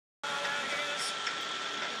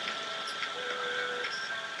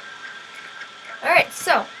Alright,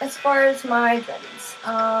 so as far as my dreads,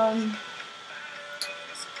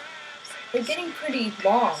 they're getting pretty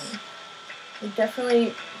long. It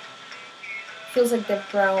definitely feels like they've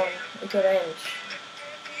grown a good inch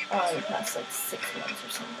in the past like 6 months or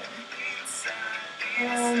something.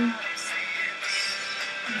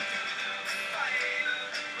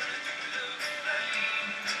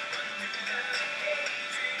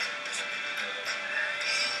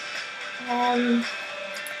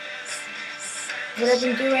 What I've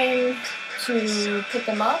been doing to put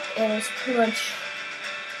them up is pretty much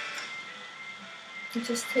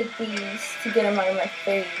just take these to get them out of my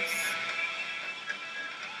face.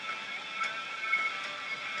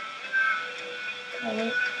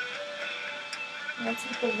 Right? I'll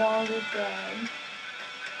take a longer thread.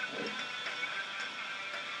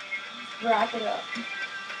 Wrap it up.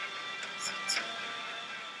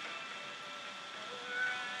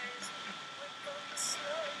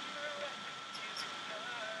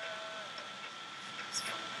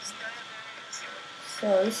 So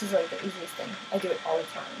this is like the easiest thing. I do it all the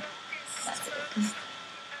time. That's it.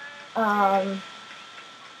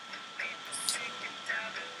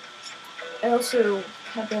 I also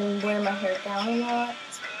have been wearing my hair down a lot.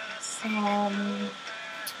 And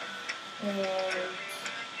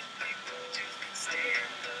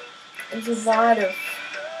there's a lot of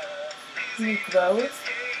new growth.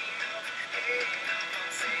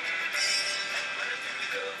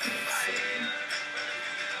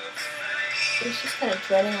 It's just kind of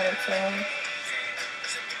dreading on its own.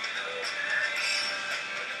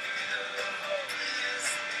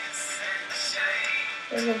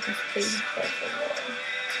 There's like this big thread there.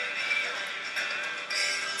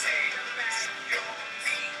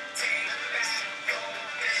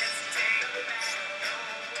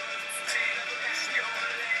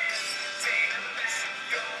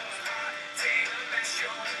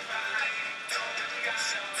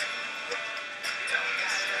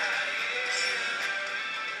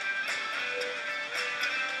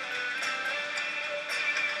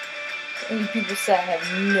 And people say I have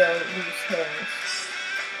no loose hairs.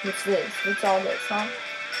 What's this? What's all this, huh?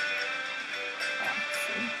 Let's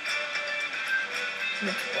see. I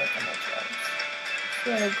need to work on my dreads. So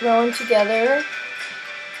they're growing together.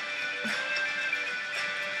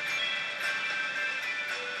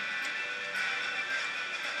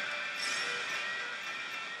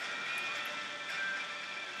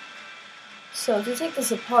 So to take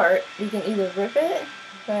this apart, you can either rip it,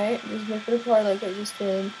 right? Just rip it apart like I just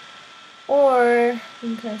did. Or you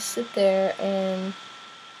can kind of sit there and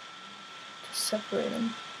just separate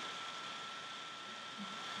them.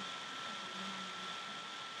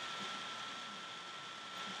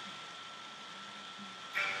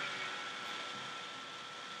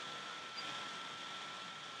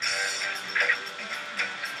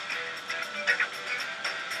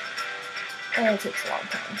 And it takes a long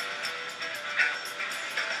time.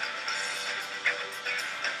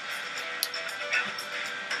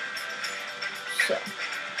 So,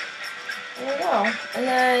 there we go. And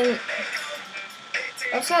then,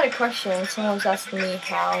 I also had a question. Someone was asking me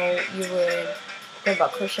how you would go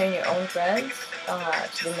about crocheting your own threads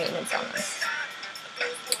to do maintenance on this.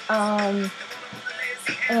 And,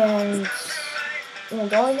 you know,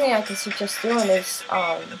 the only thing I can suggest doing is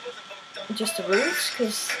just the roots,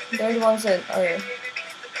 because they're the ones that are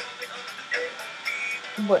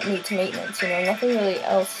what needs maintenance. You know, nothing really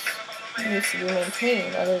else needs to be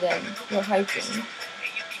maintained other than your hygiene.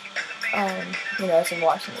 You know, as in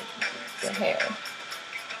washing your hair.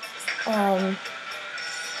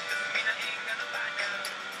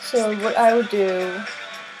 So what I would do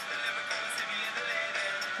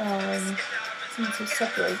is to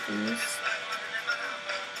separate these.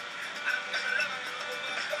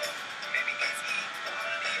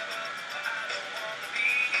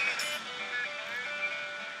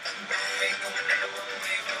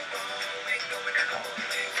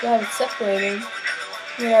 So I have it separated.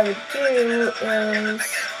 What I would do is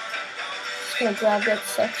just gonna grab that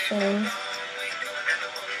section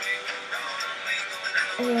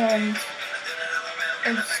and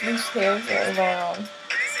just loose hairs all around.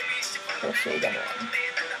 Crochet them in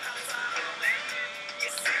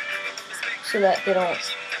so that they don't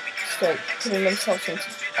start putting themselves into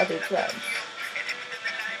other threads.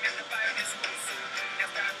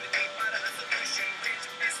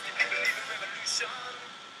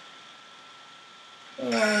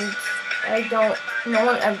 And no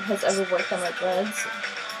one has ever worked on my dreads.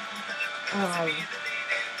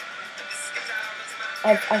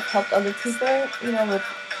 I've helped other people, you know, with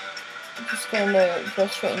just getting their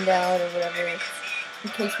dress straightened out or whatever the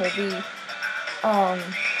case may be.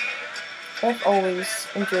 I've always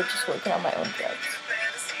enjoyed just working on my own dreads.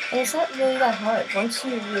 And it's not really that hard. Once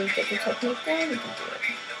you really get the technique down, you can do it.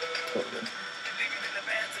 Totally.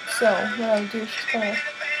 So, what I would do is just kind of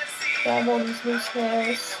grab all these loose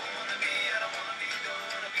hairs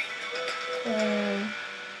and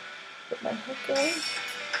put my hook in.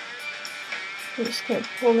 I'm just kind of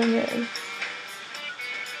pull them in.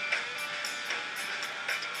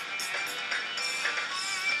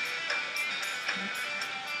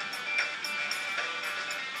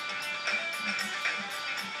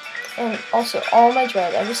 And also, all my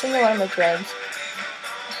dreads, every single one of my dreads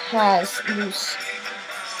has loose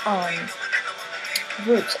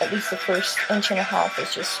roots. At least the first inch and a half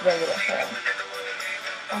is just regular hair.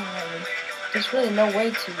 There's really no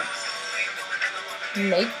way to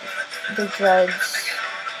make the dreads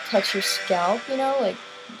touch your scalp, you know, like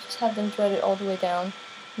just have them dreaded all the way down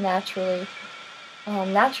naturally.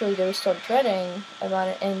 Naturally, they would start dreading about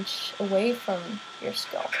an inch away from your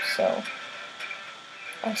scalp. So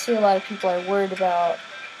I see a lot of people are worried about,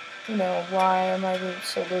 you know, why are my roots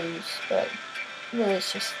so loose, but really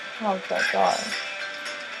it's just how dreads are.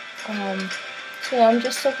 So yeah, I'm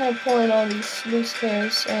just still kind of pulling all these loose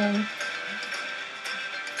hairs in.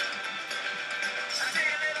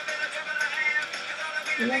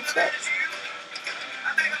 And that's it.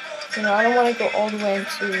 You know, I don't want to go all the way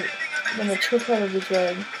into the mature part of the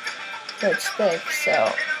dread where it's thick,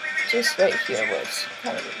 so just right here where it's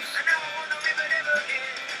kind of loose.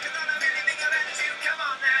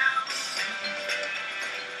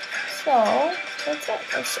 So, that's it.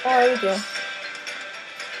 That's all I would do.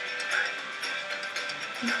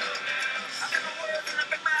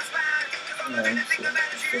 And see,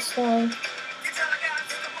 this one.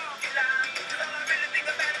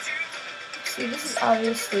 See, this is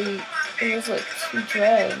obviously, it was like two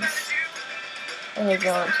dreads, and they're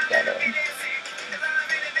going together.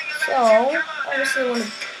 So,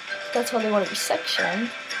 obviously that's how they want to be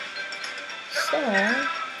sectioned. So,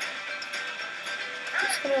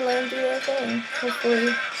 just gonna let them do their thing.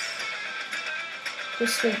 Hopefully,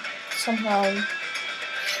 this would somehow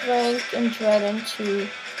shrink and dread into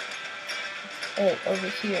it over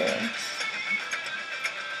here.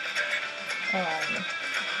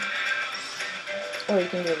 Or you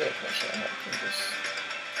can do a little crochet. You can just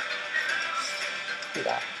do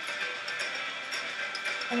that.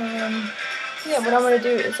 Yeah, what I'm gonna do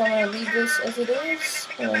is I'm gonna leave this as it is,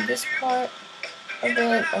 and then this part of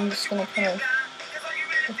it, I'm just gonna kind of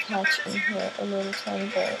attach in here a little tiny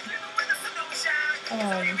bit.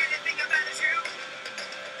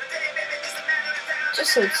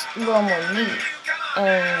 Just so it's a little more neat,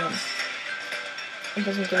 and it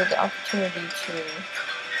doesn't give it the opportunity to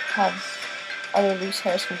have other loose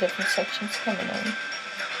hairs from different sections coming in.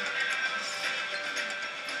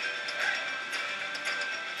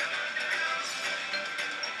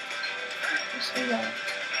 Just like that.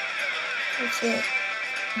 That's it.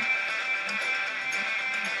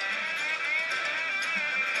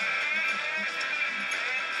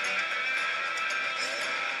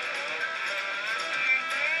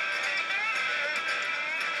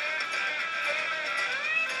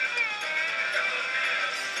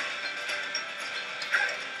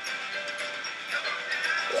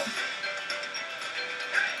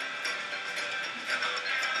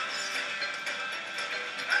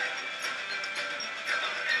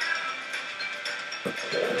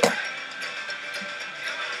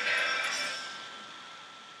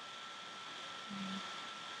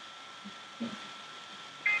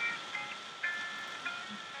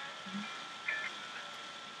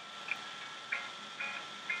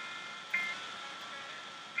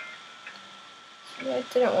 I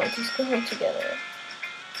didn't want these going together,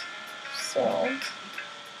 so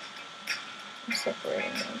I'm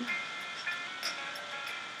separating them.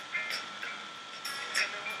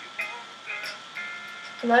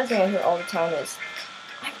 Another thing I hear all the time is,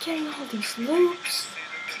 I'm getting all these loops.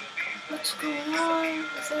 What's going on?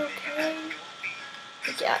 Is it okay?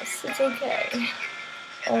 Like, yes, it's okay.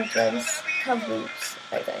 All dreads have loops,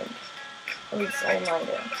 I think. At least all mine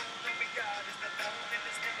do.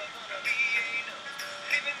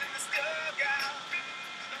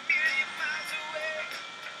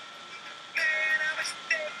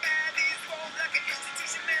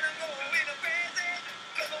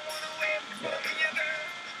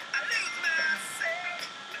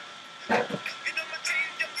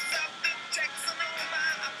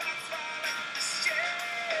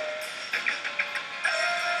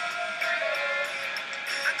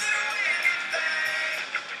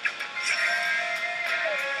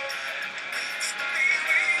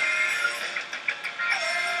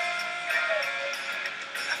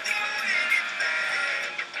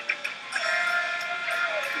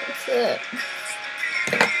 it.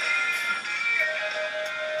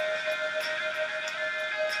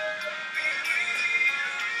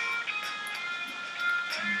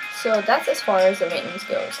 So that's as far as the maintenance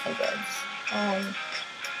goes on dreads.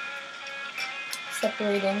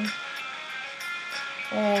 Separating,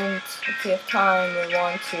 and if you have time and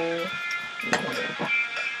want to, you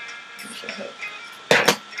should hook.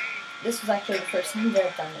 This was actually the first time that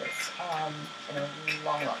I've done this in a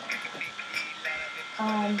long time.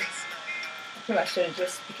 I pretty much did it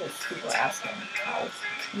just because people were asking how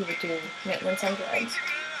you would do maintenance on dreads.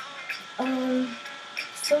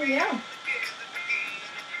 So yeah.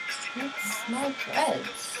 That's my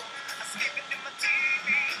dreads.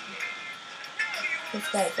 This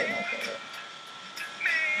guy's like my favorite.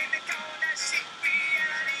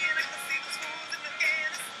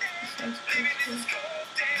 This one's cool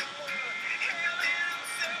too.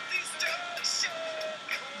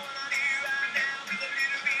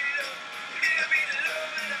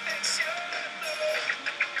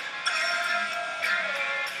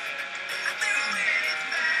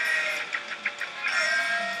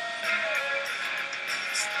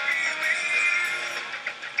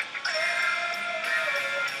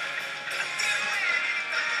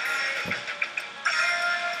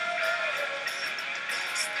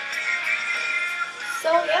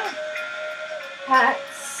 So yeah,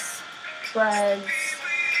 hats, breads.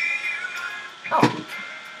 Oh, of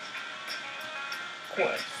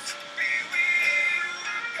course.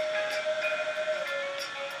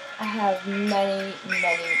 I have many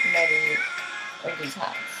of these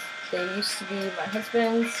hats. They used to be my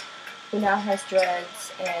husband's, who now has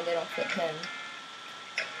dreads, and they don't fit him.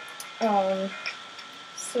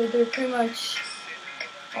 So they're pretty much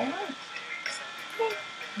all mine.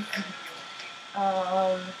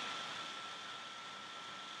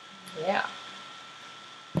 Yeah.